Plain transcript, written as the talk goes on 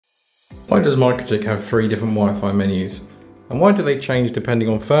Why does MikroTik have 3 different Wi-Fi menus? And why do they change depending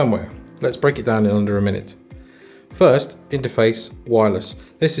on firmware? Let's break it down in under a minute. First, interface wireless.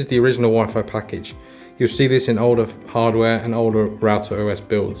 This is the original Wi-Fi package. You'll see this in older hardware and older RouterOS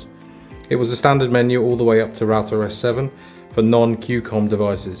builds. It was the standard menu all the way up to RouterOS 7 for non-QCOM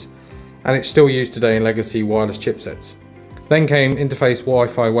devices, and it's still used today in legacy wireless chipsets. Then came interface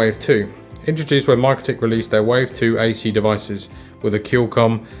Wi-Fi Wave 2, introduced when MikroTik released their Wave 2 AC devices with a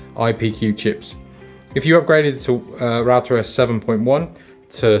QCOM IPQ chips. If you upgraded to RouterOS 7.1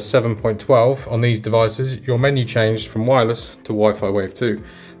 to 7.12 on these devices, your menu changed from wireless to Wi-Fi Wave 2.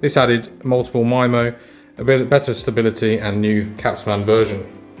 This added multiple MIMO, a bit better stability and new CAPsMAN version.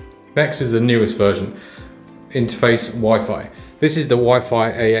 Next is the newest version, interface Wi-Fi. This is the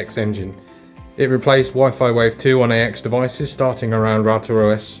Wi-Fi AX engine. It replaced Wi-Fi Wave 2 on AX devices starting around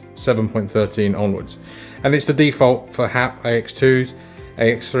RouterOS 7.13 onwards. And it's the default for HAP AX2s,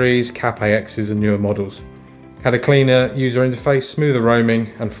 AX3s, CAPAXs and newer models. Had a cleaner user interface, smoother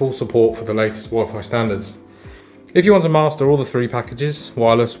roaming and full support for the latest Wi-Fi standards. If you want to master all the 3 packages,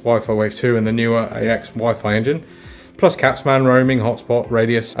 wireless, Wi-Fi Wave 2 and the newer AX Wi-Fi engine, plus CAPsMAN, roaming, hotspot,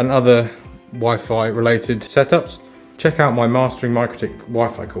 radius and other Wi-Fi related setups, check out my Mastering MikroTik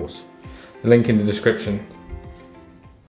Wi-Fi course. The link in the description.